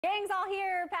Gang's all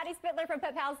here. Patty Spitler from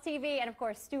Pet Pals TV, and of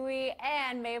course Stewie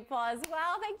and Maple as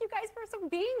well. Thank you guys for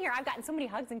being here. I've gotten so many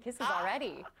hugs and kisses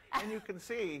already. And you can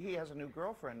see he has a new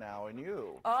girlfriend now, and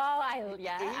you. Oh,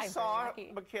 He saw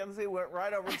Mackenzie, went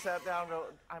right over and sat down and go,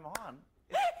 I'm on.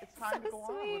 It's time so to go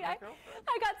on with your girlfriend.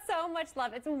 I got so much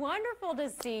love. It's wonderful to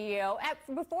see you.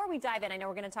 Before we dive in, I know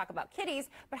we're going to talk about kitties,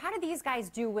 but how do these guys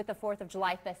do with the 4th of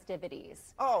July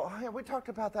festivities? Oh, yeah, we talked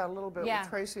about that a little bit with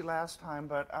Tracy last time,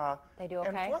 but they do okay.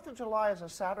 And 4th of July is a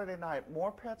Saturday night.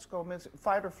 More pets go missing,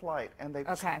 fight or flight, and they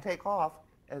take off,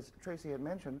 as Tracy had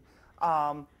mentioned.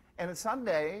 And then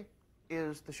Sunday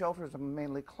is the shelters are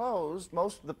mainly closed.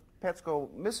 Most of the pets go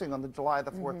missing on the July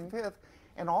the 4th and 5th.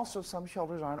 And also some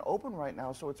shelters aren't open right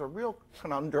now, so it's a real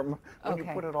conundrum when you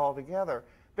put it all together.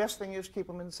 Best thing is keep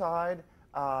them inside.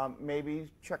 Maybe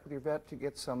check with your vet to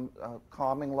get some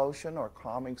calming lotion or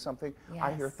calming something. Yes.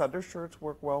 I hear thunder shirts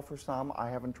work well for some. I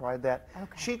haven't tried that.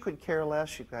 Okay. She could care less.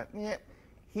 She got,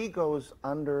 he goes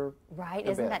under Right,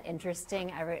 the isn't bed. that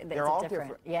interesting? They're all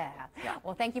different. Yeah.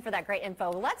 Well, thank you for that great info.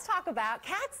 Let's talk about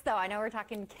cats, though. I know we're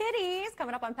talking kitties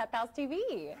coming up on Pet Pals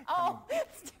TV. Oh,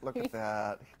 look at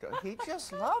that. He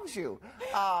just loves you.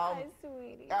 Hi,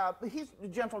 sweetie. He's the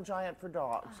gentle giant for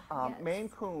dogs. Yes. Maine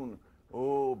Coon,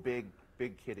 big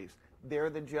kitties. They're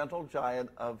the gentle giant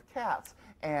of cats.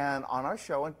 And on our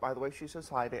show, and by the way, she says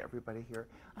hi to everybody here,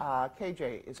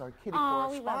 KJ is our kitty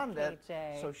correspondent. We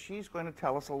love KJ. So she's going to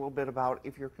tell us a little bit about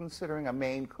if you're considering a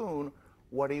Maine Coon,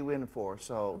 what are you in for?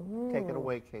 So take it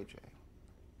away, KJ.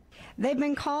 They've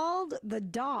been called the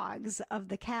dogs of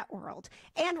the cat world,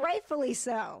 and rightfully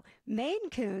so. Maine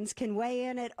Coons can weigh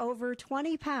in at over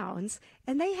 20 pounds,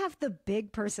 and they have the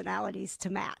big personalities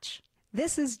to match.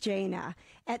 This is Jaina.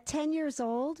 At 10 years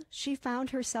old, she found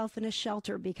herself in a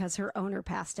shelter because her owner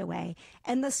passed away,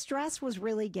 and the stress was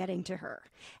really getting to her.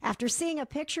 After seeing a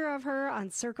picture of her on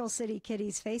Circle City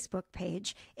Kitties Facebook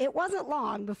page, it wasn't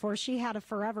long before she had a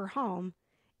forever home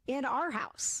in our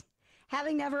house.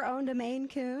 Having never owned a Maine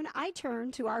Coon, I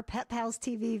turned to our Pet Pals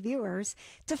TV viewers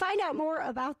to find out more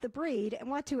about the breed and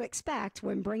what to expect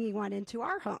when bringing one into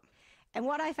our home. And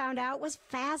what I found out was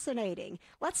fascinating.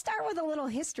 Let's start with a little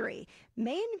history.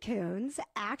 Maine Coons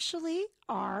actually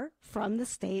are from the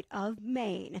state of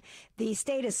Maine. The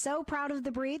state is so proud of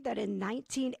the breed that in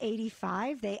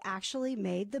 1985, they actually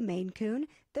made the Maine Coon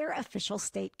their official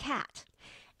state cat.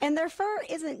 And their fur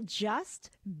isn't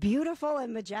just beautiful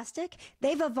and majestic.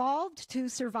 They've evolved to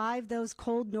survive those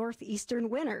cold northeastern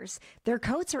winters. Their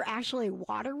coats are actually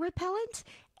water repellent,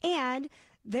 and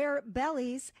their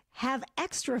bellies have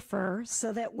extra fur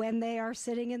so that when they are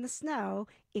sitting in the snow,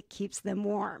 it keeps them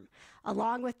warm.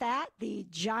 Along with that, the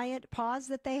giant paws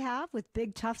that they have with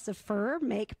big tufts of fur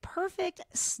make perfect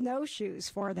snowshoes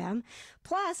for them.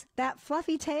 Plus, that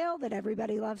fluffy tail that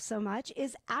everybody loves so much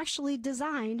is actually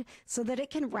designed so that it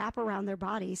can wrap around their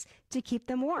bodies to keep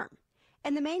them warm.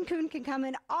 And the Maine Coon can come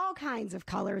in all kinds of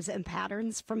colors and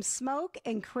patterns, from smoke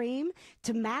and cream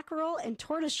to mackerel and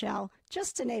tortoiseshell,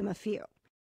 just to name a few.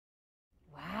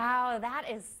 Wow,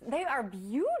 they are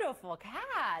beautiful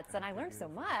cats, and I learned so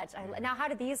much. Now, how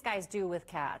do these guys do with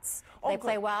cats? They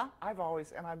play well? I've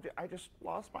always, and I just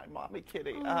lost my mommy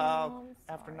kitty.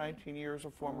 After 19 years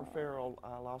of former feral,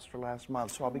 lost her last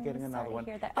month, so I'll be getting another one.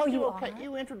 Oh, you are?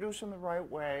 You introduce them the right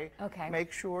way. Okay.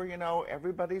 Make sure,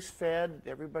 everybody's fed,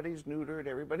 everybody's neutered,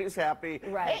 everybody's happy.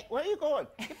 Right. Hey, where are you going?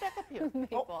 Get back up here.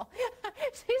 Maple.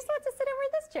 She just wants to sit over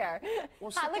in this chair.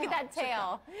 Well, look at that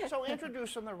tail. So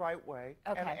introduce them the right way.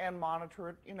 Okay. And monitor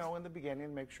it, in the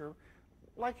beginning, make sure,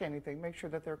 like anything, make sure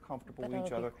that they're comfortable with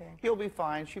each other. Cool. He'll be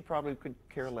fine. She probably could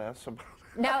care less about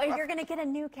it. Now, if you're going to get a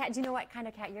new cat, do you know what kind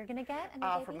of cat you're going to get?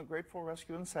 From the Grateful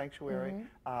Rescue and Sanctuary.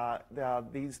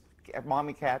 These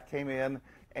mommy cat came in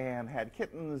and had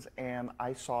kittens, and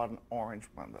I saw an orange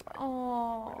one that I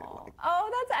really liked.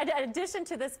 Oh, that's an addition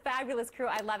to this fabulous crew.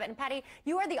 I love it. And Patty,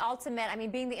 you are the ultimate. I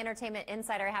mean, being the entertainment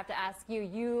insider, I have to ask you.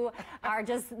 You are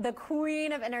just the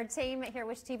queen of entertainment here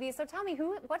with TV. So tell me,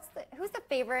 who's the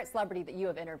favorite celebrity that you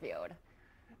have interviewed?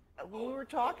 We were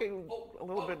talking a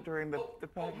little bit during the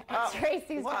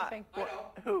Tracy's laughing.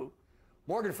 Who?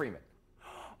 Morgan Freeman.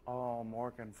 Oh,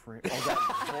 Morgan Freeman.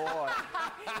 Oh, that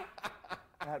voice.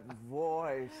 That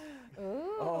voice.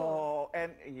 Ooh. Oh,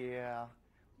 and yeah.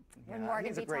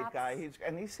 He's a great guy.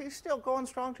 He's still going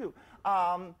strong too.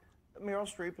 Meryl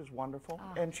Streep is wonderful,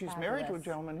 and she's married to a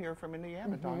gentleman here from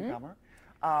Indiana, Don Gummer.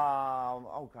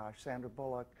 Oh gosh, Sandra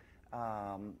Bullock.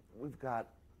 We've got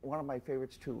one of my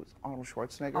favorites too is Arnold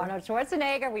Schwarzenegger. Arnold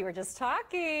Schwarzenegger. We were just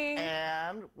talking.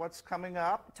 And what's coming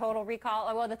up? Total Recall.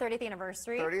 Oh, well, the 30th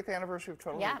anniversary. 30th anniversary of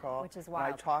Total Recall. Which is wild.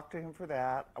 And I talked to him for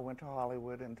that. I went to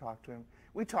Hollywood and talked to him.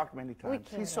 We talked many times.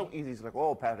 He's so easy. He's like,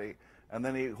 oh, Patty. And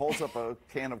then he holds up a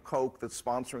can of Coke that's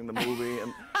sponsoring the movie.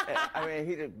 And I mean,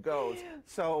 he just goes.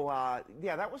 So,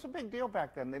 yeah, that was a big deal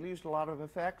back then. They used a lot of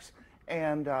effects.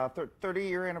 And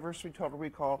 30-year anniversary Total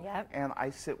Recall. Yep. And I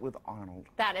sit with Arnold.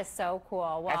 That is so cool.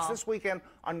 Well, that's this weekend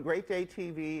on Great Day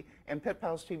TV, and Pit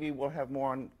Pals TV will have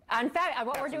more on. In fact,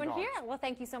 what we're doing here. Well,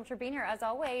 thank you so much for being here as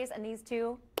always. And these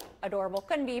two, adorable.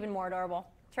 Couldn't be even more adorable.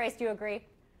 Trace, do you agree?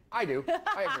 I do.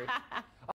 I agree.